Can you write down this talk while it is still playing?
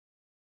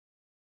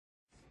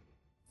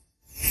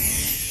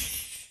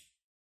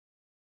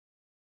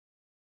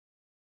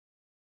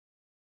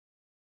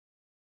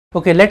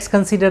Okay, let's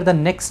consider the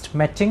next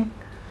matching.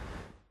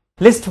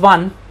 List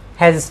 1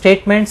 has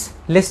statements,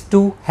 list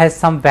 2 has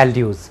some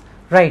values,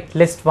 right?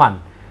 List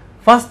 1.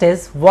 First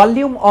is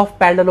volume of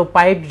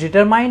parallelepiped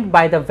determined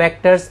by the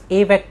vectors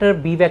A vector,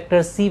 B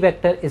vector, C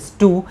vector is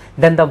 2.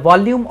 Then the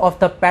volume of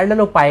the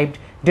parallelepiped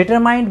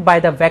determined by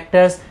the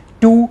vectors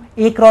 2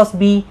 A cross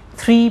B,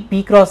 3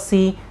 B cross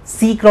C,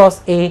 C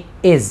cross A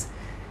is.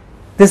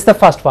 This is the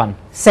first one.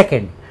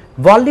 Second,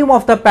 volume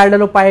of the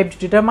parallelepiped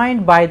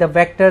determined by the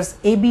vectors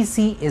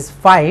ABC is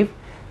 5.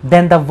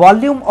 Then the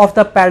volume of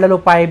the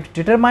parallelepiped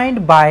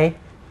determined by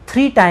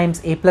 3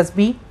 times A plus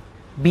B,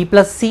 B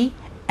plus C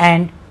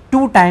and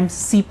 2 times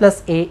C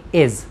plus A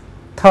is.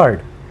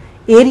 Third,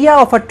 area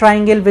of a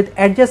triangle with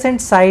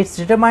adjacent sides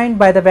determined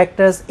by the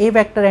vectors A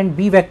vector and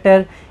B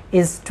vector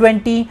is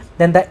 20.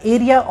 Then the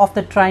area of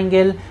the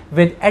triangle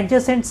with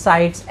adjacent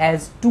sides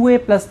as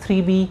 2A plus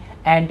 3B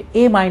and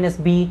A minus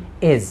B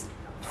is.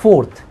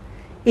 Fourth,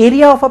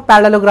 area of a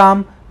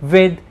parallelogram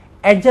with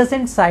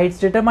adjacent sides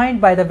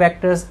determined by the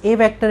vectors A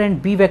vector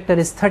and B vector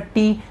is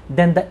 30.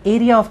 Then the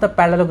area of the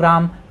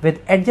parallelogram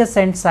with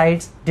adjacent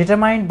sides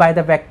determined by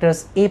the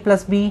vectors A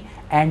plus B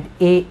and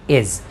A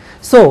is.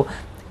 So,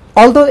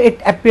 although it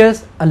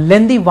appears a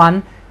lengthy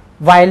one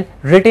while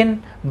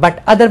written,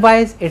 but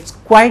otherwise it's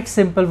quite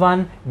simple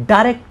one.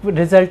 Direct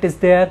result is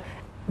there.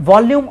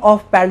 Volume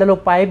of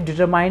parallelepiped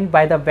determined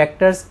by the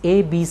vectors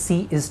A, B,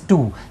 C is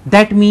 2.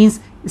 That means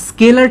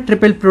scalar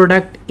triple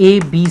product A,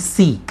 B,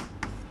 C.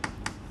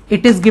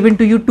 It is given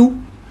to you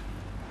 2.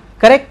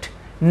 Correct?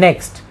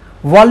 Next,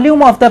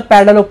 volume of the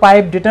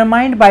parallelepiped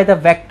determined by the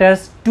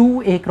vectors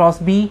 2A cross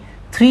B,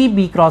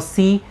 3B cross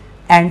C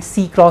and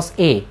C cross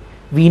A.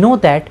 We know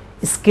that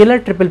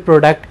scalar triple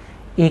product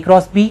A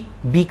cross B,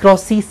 B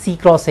cross C, C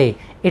cross A.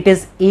 It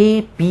is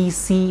A, B,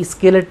 C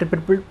scalar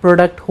triple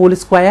product whole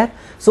square.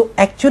 So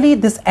actually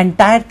this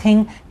entire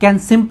thing can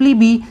simply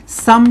be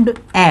summed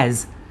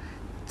as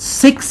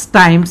 6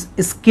 times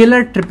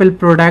scalar triple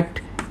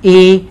product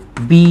A,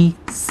 B,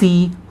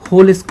 C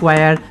whole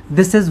square.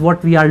 This is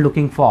what we are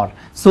looking for.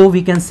 So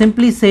we can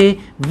simply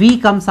say V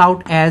comes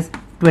out as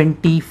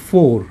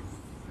 24.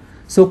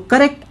 So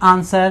correct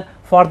answer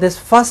for this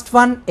first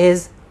one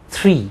is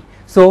 3.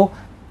 So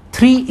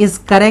 3 is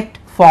correct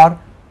for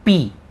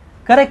P.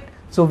 Correct?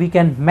 So we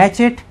can match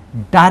it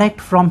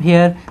direct from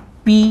here.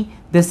 P,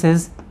 this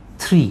is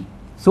 3.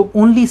 So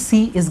only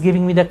C is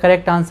giving me the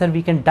correct answer.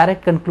 We can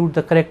direct conclude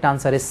the correct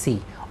answer is C.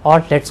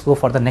 Or let's go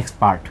for the next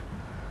part.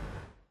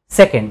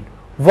 Second,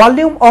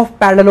 volume of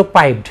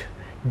parallelepiped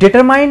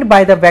determined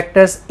by the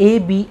vectors A,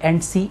 B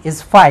and C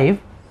is 5.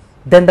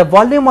 Then the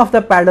volume of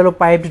the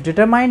parallelepiped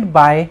determined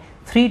by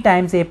 3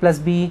 times A plus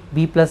B,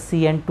 B plus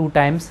C and 2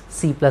 times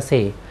C plus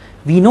A.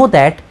 We know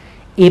that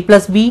A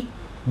plus B,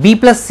 B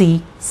plus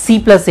C, C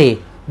plus A.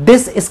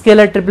 This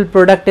scalar triple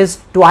product is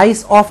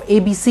twice of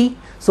ABC.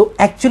 So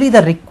actually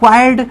the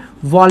required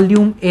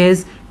volume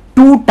is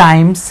 2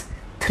 times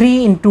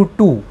 3 into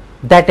 2.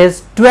 That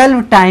is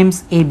 12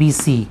 times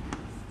ABC.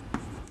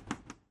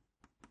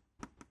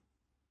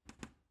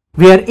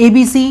 Where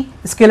ABC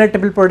scalar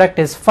triple product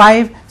is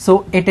 5.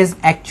 So it is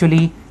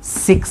actually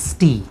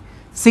 60.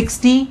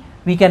 60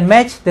 we can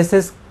match. This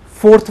is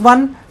fourth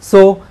one.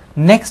 So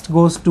next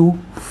goes to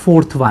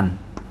fourth one.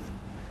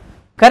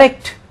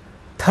 Correct?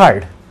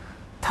 Third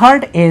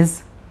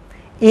is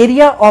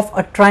area of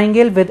a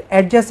triangle with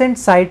adjacent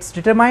sides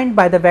determined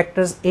by the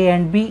vectors A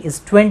and B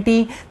is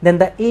 20. Then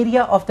the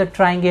area of the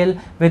triangle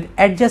with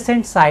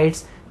adjacent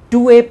sides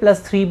 2A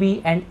plus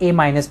 3B and A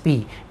minus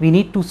B. We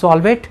need to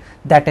solve it.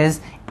 That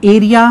is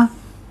area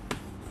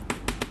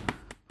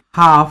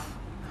half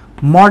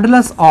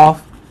modulus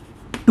of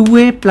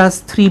 2A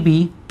plus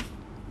 3B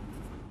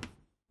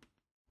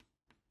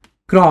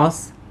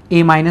cross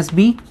A minus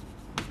B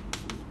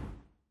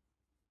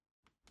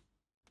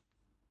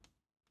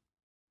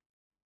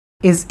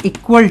is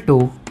equal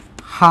to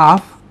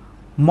half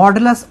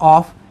modulus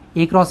of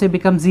A cross A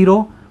becomes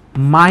 0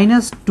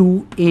 minus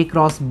 2A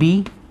cross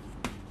B.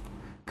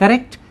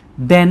 Correct?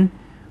 Then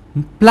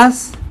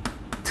plus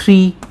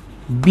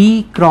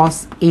 3B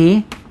cross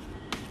A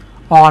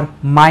or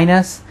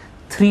minus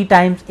 3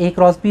 times A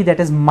cross B, that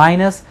is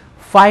minus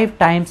 5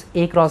 times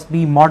A cross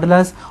B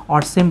modulus,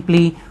 or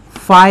simply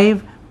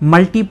 5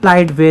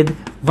 multiplied with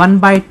 1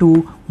 by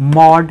 2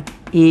 mod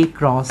A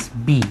cross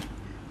B.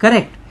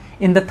 Correct?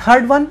 In the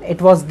third one, it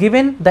was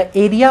given the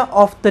area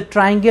of the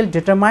triangle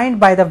determined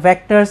by the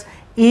vectors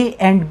A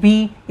and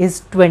B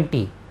is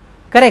 20.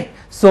 Correct?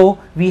 So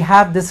we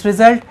have this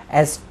result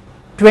as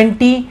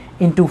 20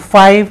 into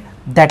 5,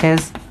 that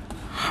is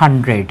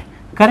 100.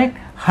 Correct?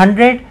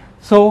 100.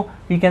 So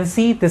we can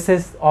see this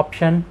is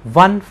option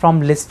 1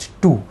 from list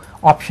 2.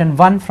 Option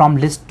 1 from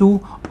list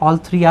 2. All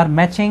 3 are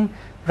matching.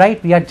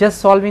 Right? We are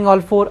just solving all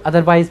 4.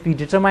 Otherwise, we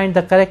determined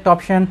the correct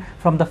option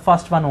from the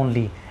first one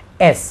only.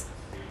 S.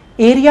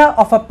 Area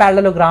of a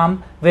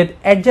parallelogram with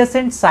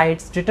adjacent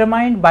sides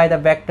determined by the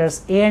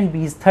vectors A and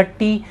B is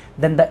 30.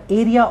 Then the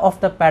area of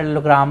the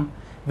parallelogram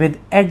with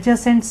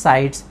adjacent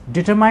sides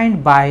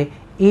determined by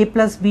A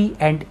plus B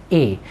and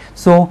A.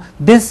 So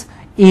this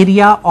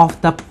area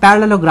of the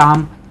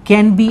parallelogram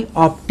can be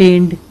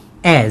obtained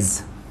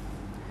as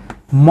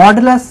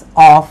modulus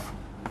of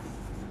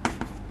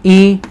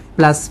A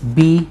plus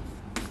B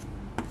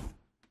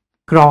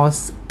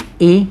cross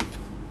A.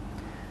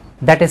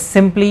 That is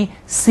simply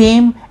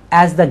same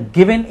as the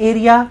given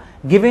area.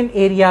 Given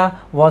area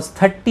was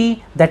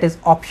 30, that is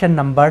option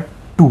number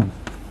 2.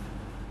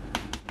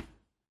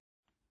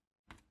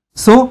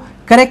 So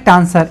correct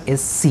answer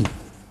is C.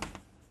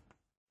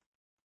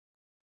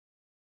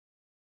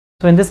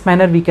 So in this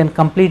manner we can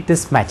complete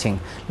this matching.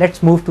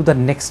 Let's move to the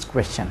next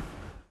question.